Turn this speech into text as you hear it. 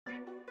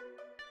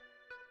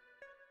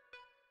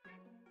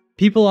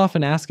People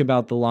often ask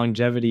about the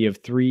longevity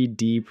of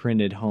 3D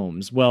printed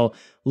homes. Well,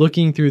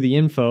 looking through the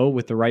info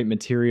with the right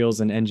materials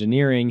and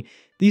engineering,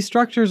 these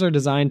structures are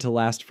designed to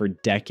last for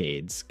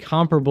decades,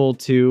 comparable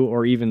to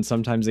or even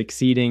sometimes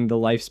exceeding the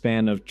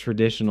lifespan of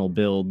traditional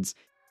builds.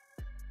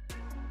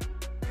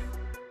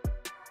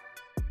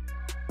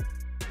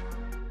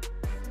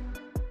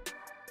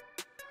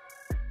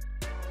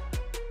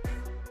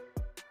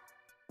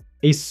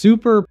 A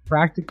super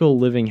practical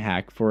living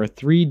hack for a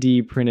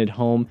 3D printed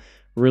home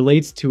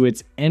relates to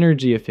its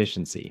energy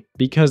efficiency.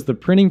 Because the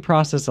printing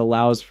process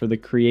allows for the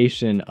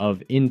creation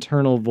of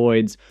internal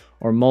voids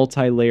or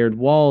multi-layered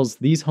walls,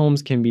 these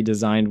homes can be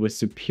designed with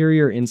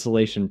superior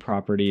insulation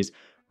properties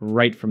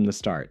right from the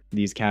start.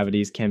 These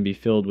cavities can be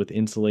filled with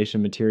insulation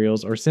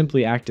materials or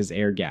simply act as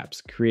air gaps,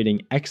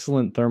 creating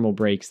excellent thermal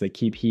breaks that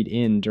keep heat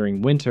in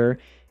during winter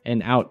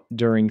and out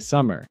during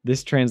summer.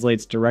 This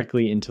translates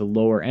directly into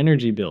lower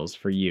energy bills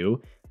for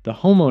you, the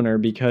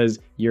homeowner, because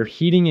your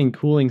heating and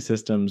cooling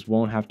systems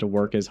won't have to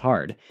work as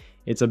hard.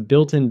 It's a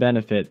built-in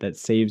benefit that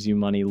saves you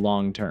money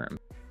long term.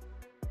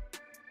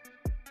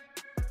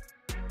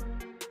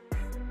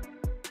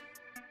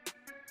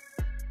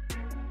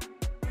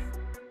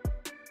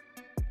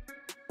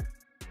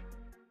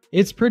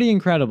 It's pretty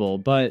incredible,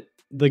 but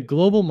the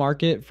global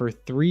market for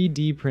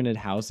 3D printed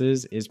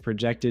houses is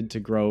projected to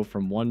grow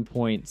from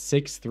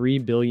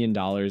 $1.63 billion in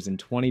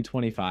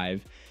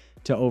 2025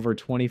 to over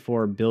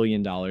 $24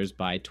 billion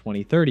by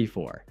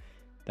 2034.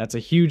 That's a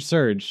huge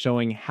surge,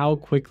 showing how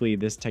quickly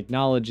this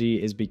technology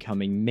is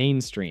becoming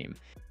mainstream.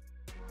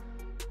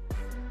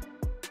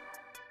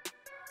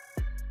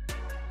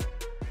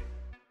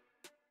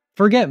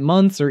 Forget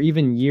months or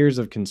even years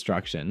of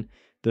construction.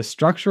 The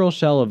structural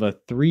shell of a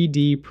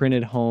 3D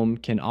printed home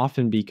can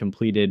often be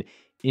completed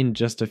in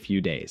just a few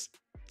days,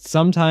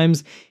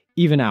 sometimes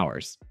even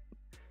hours.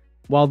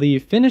 While the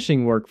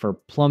finishing work for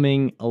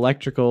plumbing,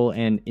 electrical,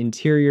 and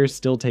interiors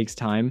still takes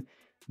time,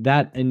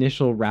 that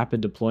initial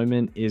rapid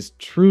deployment is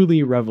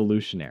truly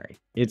revolutionary.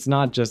 It's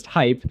not just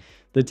hype,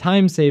 the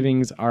time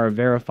savings are a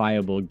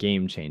verifiable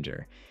game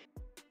changer.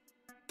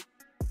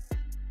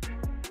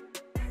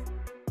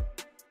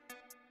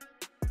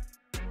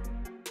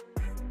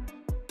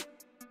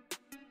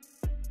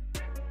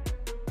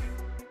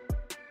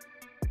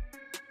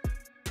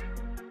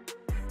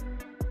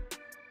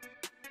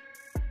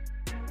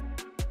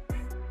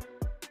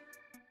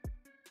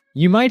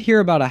 You might hear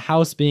about a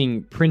house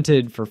being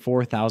printed for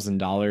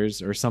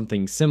 $4,000 or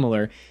something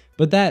similar,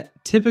 but that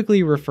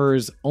typically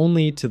refers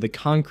only to the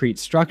concrete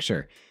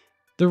structure.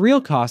 The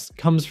real cost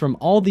comes from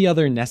all the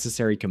other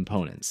necessary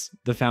components: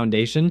 the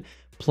foundation,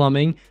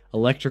 plumbing,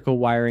 electrical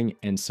wiring,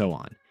 and so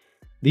on.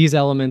 These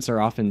elements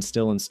are often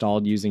still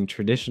installed using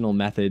traditional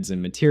methods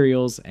and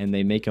materials, and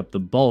they make up the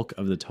bulk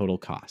of the total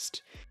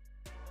cost.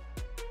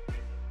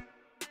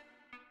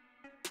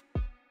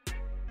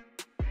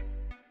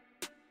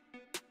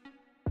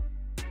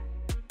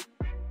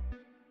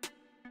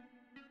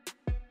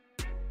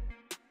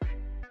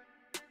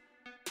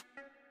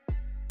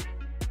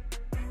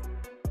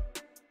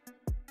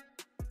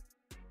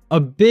 A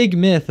big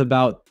myth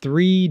about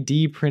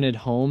 3D printed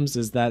homes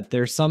is that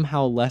they're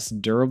somehow less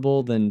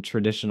durable than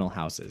traditional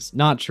houses.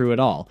 Not true at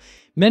all.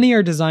 Many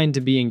are designed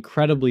to be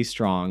incredibly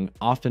strong,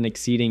 often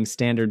exceeding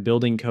standard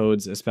building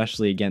codes,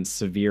 especially against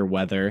severe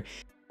weather.